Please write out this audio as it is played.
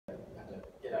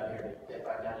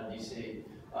DC.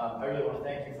 I really want to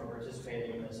thank you for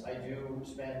participating in this. I do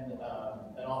spend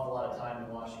an awful lot of time in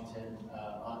Washington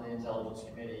on the Intelligence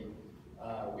Committee.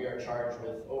 We are charged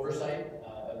with oversight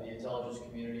of the intelligence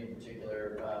community, in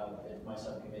particular in my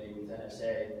subcommittee with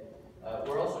NSA.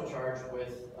 We're also charged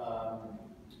with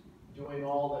doing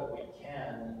all that we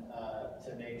can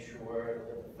to make sure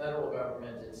that the federal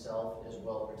government itself is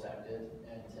well protected,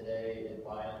 and today it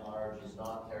by and large is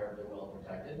not terribly well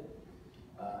protected,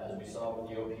 as we saw with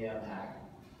the OPM hack.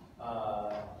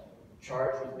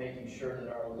 Charged with making sure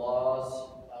that our laws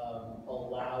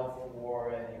allow for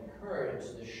and encourage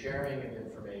the sharing of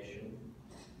information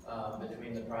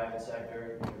between the private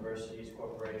sector, universities,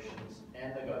 corporations,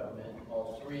 and the government,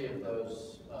 all three of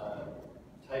those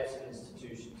types of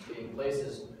institutions being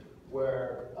places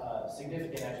where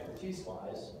significant expertise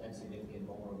lies and significant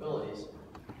vulnerabilities.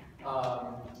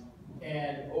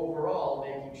 And overall,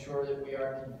 making sure that we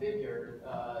are configured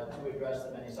to address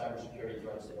the many cybersecurity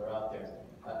threats that are out there.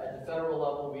 At the federal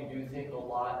level, we do think a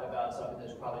lot about something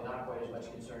that's probably not quite as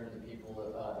much concern to the people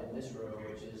in this room,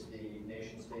 which is the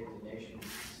nation-state to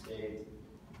nation-state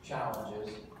challenges.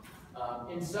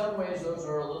 In some ways, those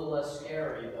are a little less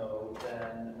scary, though,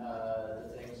 than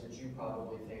the things that you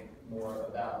probably think more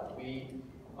about. We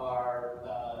are,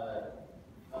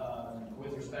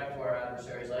 with respect to our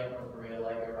adversaries like North Korea,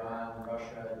 like Iran,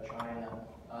 Russia, China,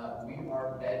 we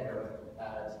are better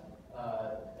at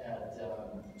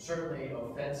certainly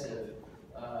offensive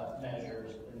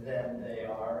measures than they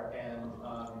are, and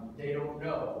they don't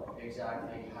know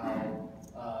exactly how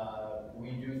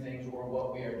we do things or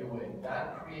what we are doing.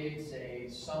 That creates a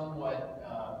somewhat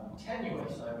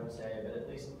tenuous, I would say, but at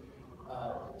least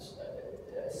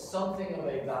something of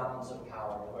a balance of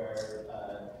power where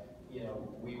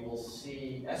we will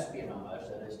see espionage,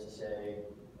 that is to say,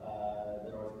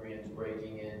 the North Koreans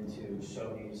breaking into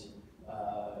Sony's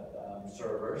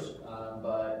servers,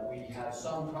 but we have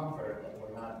some comfort that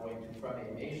we're not going to, from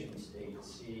a nation state,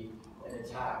 see an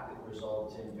attack that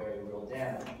results in very real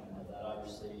damage. That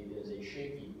obviously is a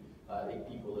shaky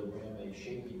equilibrium, a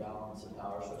shaky balance of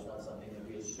power, so it's not something that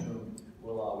we assume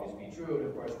will always be true. And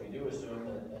of course, we do assume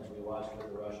that, as we watched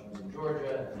with the Russians in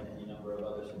Georgia and any number of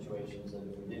other situations, that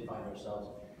if we did find ourselves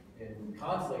in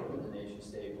conflict with the nation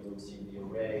state, we would see the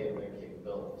array of their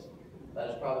capabilities. That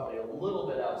is probably a little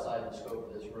bit outside the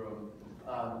scope of this room.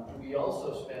 We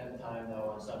also spend time,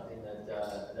 though, on something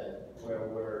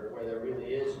where there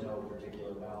really is no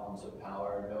particular balance of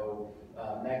power, no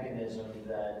mechanism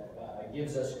that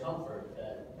gives us comfort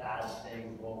that bad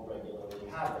things won't regularly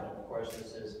happen. And of course,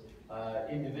 this is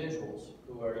individuals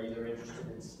who are either interested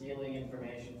in stealing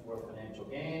information for financial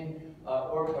gain,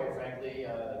 or quite frankly,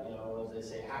 as they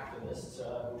say, hacktivists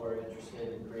who are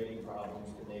interested in creating problems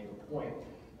to make a point.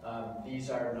 These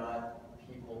are not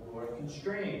people who are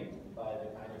constrained by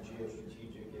the kind of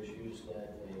geostrategic issues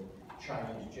that a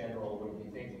Chinese general would be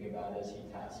thinking about as he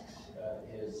tasks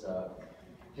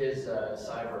his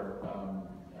cyber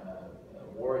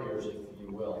warriors, if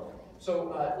you will.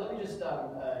 So let me just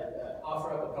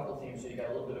offer up a couple themes so you got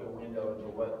a little bit of a window into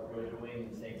what we're doing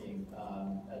and thinking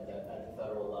at the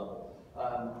federal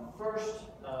level. First,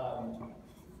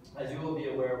 as you will be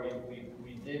aware,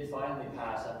 we did finally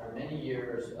pass, after many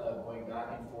years of going back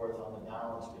and forth on the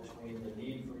balance between the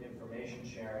need for information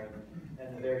sharing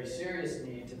and the very serious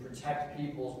need to protect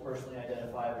people's personally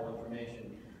identifiable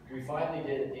information, we finally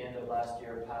did at the end of last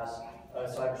year pass a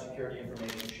Cybersecurity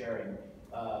Information Sharing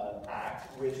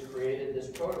Act, which created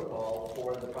this protocol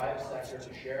for the private sector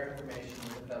to share information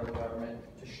with the federal government,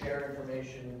 to share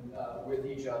information with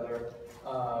each other,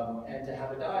 and to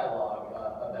have a dialogue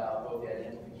about both the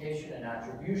identification and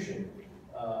attribution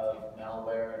of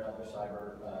malware and other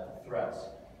cyber threats.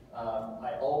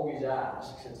 I always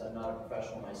ask, since I'm not a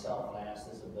professional myself, and I ask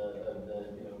this of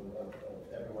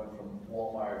everyone from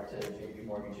Walmart to JP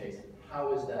Morgan Chase,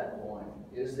 how is that going?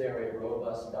 Is there a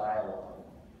robust dialogue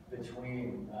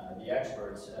between the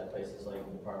experts at places like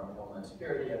the Department of Homeland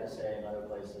Security, NSA, and other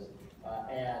places,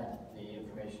 and the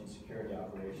information security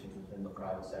operations within the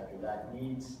private sector? That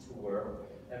needs to work.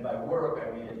 And by work,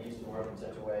 I mean it needs to work in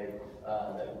such a way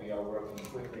that we are working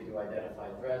quickly to identify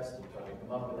threats, to try to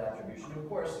come up with attribution. Of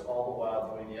course, all the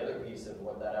while doing the other piece of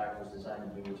what that act was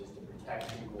designed to do, which is to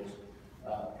protect people's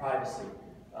privacy.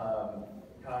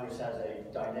 Congress has a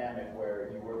dynamic where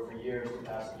you work for years to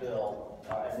pass a bill,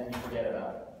 and then you forget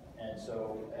about it. And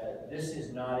so this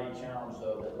is not a challenge,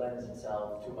 though, that lends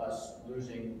itself to us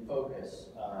losing focus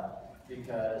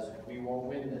because we won't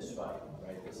win this fight,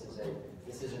 right?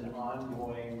 This is an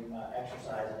ongoing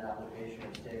exercise and application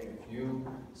of staying a few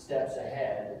steps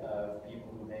ahead of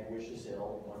people who may wish us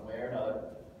ill one way or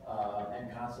another,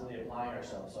 and constantly applying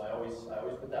ourselves. So I always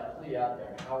put that plea out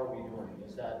there. How are we doing?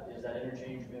 Is that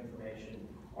interchange of information?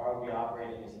 Are we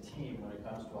operating as a team when it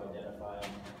comes to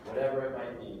identifying whatever it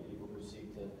might be? People who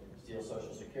seek to steal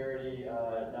Social Security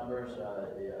numbers,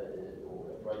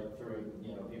 right through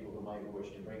people who might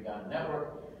wish to bring down a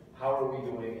network. How are we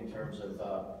doing in terms of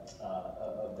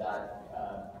that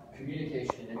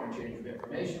communication and interchange of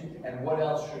information? And what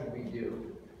else should we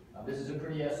do? This is a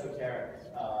pretty esoteric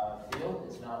field.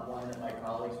 It's not one that my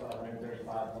colleagues, 535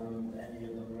 of them, any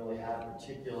of them really have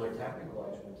particular technical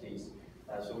expertise.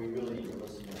 So we really need to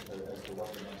listen as to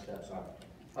what the next steps are.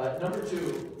 Number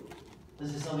two,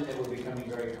 this is something that we're becoming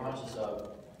very conscious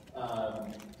of.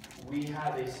 We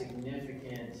have a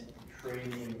significant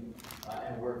training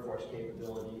and workforce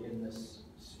capability in this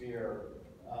sphere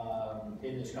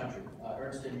in this country.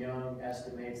 Ernst & Young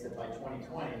estimates that by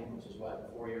 2020, which is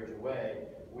 4 years away,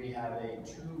 we have a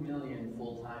 2 million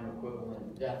full-time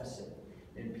equivalent deficit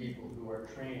in people who are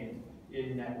trained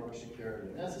in network security.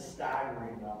 And that's a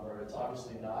staggering number. It's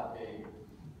obviously not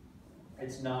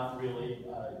really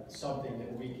something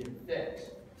that we can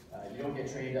fix. You don't get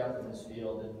trained up in this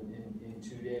field in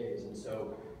 2 days. And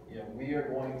so, we are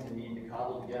going to need to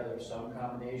cobble together some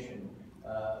combination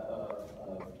of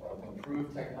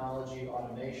improved technology,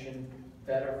 automation,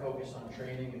 better focus on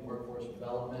training and workforce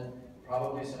development,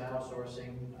 probably some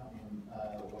outsourcing,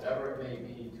 whatever it may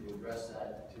be to address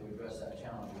that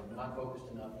challenge. We're not focused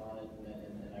enough on it,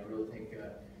 and I really think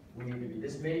we need to be.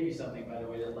 This may be something, by the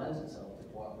way, that lends itself to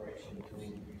cooperation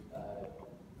between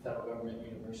federal government,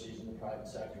 universities, and the private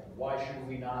sector. Why should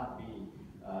we not be?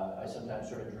 I sometimes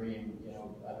sort of dream, I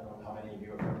don't know how many of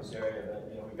you are from this area,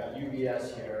 but we've got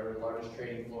UBS here, the largest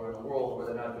trading floor in the world, where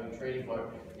they're not doing trading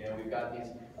floor. We've got these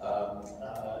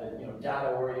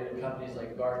data-oriented companies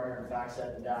like Gartner and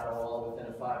FactSet and Data all within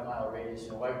a 5-mile radius.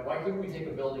 Why couldn't we take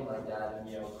a building like that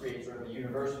and create sort of a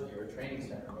university or a training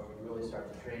center where we really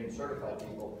start to train and certify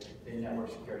people in network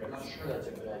security? I'm not sure that's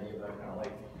a good idea, but I kind of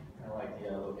like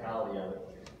the locality of it.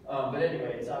 But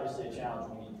anyway, it's obviously a challenge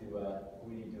we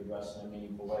need to address in a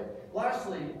meaningful way.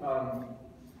 Lastly,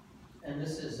 and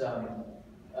this is to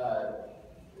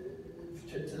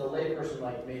the layperson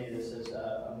like me, this is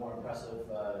a more impressive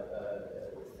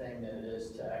thing than it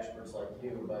is to experts like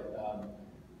you, but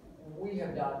we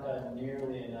have not done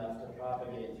nearly enough to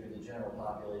propagate through the general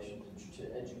population to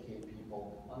educate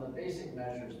people on the basic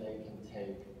measures they can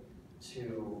take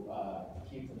to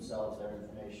keep themselves, their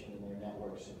information, and their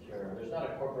network secure. There's not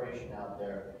a corporation out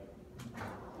there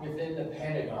within the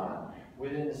Pentagon,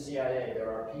 within the CIA, there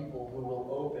are people who will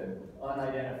open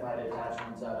unidentified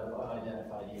attachments out of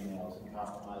unidentified emails and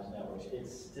compromised networks. It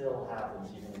still happens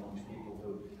even amongst people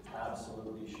who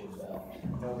absolutely should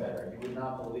know better. You would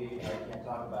not believe, I can't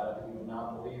talk about it, but you would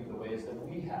not believe the ways that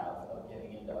we have of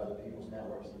getting into other people's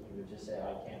networks that you would just say,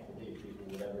 I can't believe people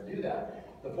would ever do that.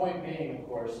 The point being, of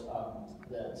course,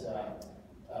 that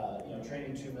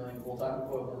training 2 million full-time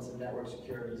equivalents in network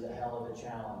security is a hell of a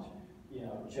challenge.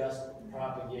 Just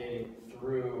propagating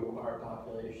through our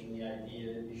population the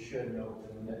idea that you shouldn't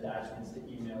open attachments to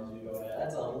emails you go ahead.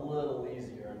 That's a little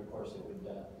easier, and of course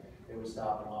it would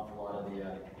stop an awful lot of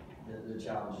the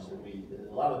challenges that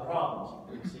a lot of the problems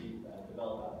we see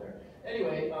develop out there.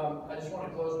 Anyway, I just want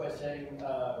to close by saying,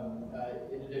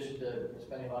 in addition to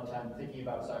spending a lot of time thinking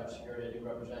about cybersecurity, I do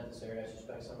represent this area. I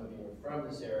suspect some of you are from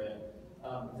this area.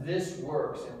 This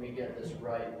works, and we get this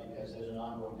right because there's an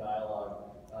ongoing dialogue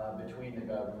between the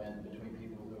government, between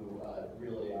people who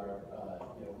really are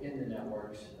in the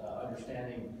networks,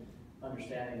 understanding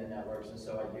the networks. And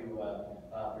so I do,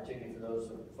 particularly for those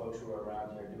folks who are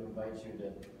around here, do invite you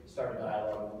to start a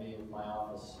dialogue with me, with my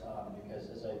office, because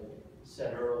as I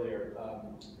said earlier,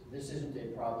 this isn't a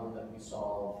problem that we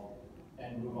solve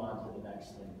and move on to the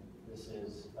next thing. This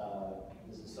is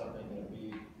something that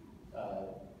we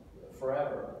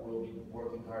forever will be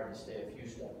working hard to stay a few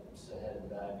steps ahead of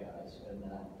the bad guys, and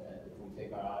that if we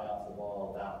take our eye off the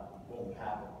ball, that won't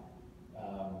happen.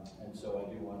 And so I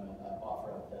do want to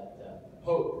offer up that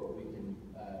hope that we can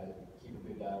keep a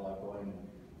good dialogue going.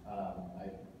 I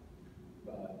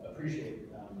appreciate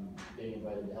being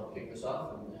invited to help kick this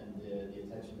off and the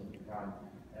attention that Congressman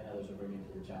and others are bringing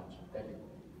to the challenge. Thank you.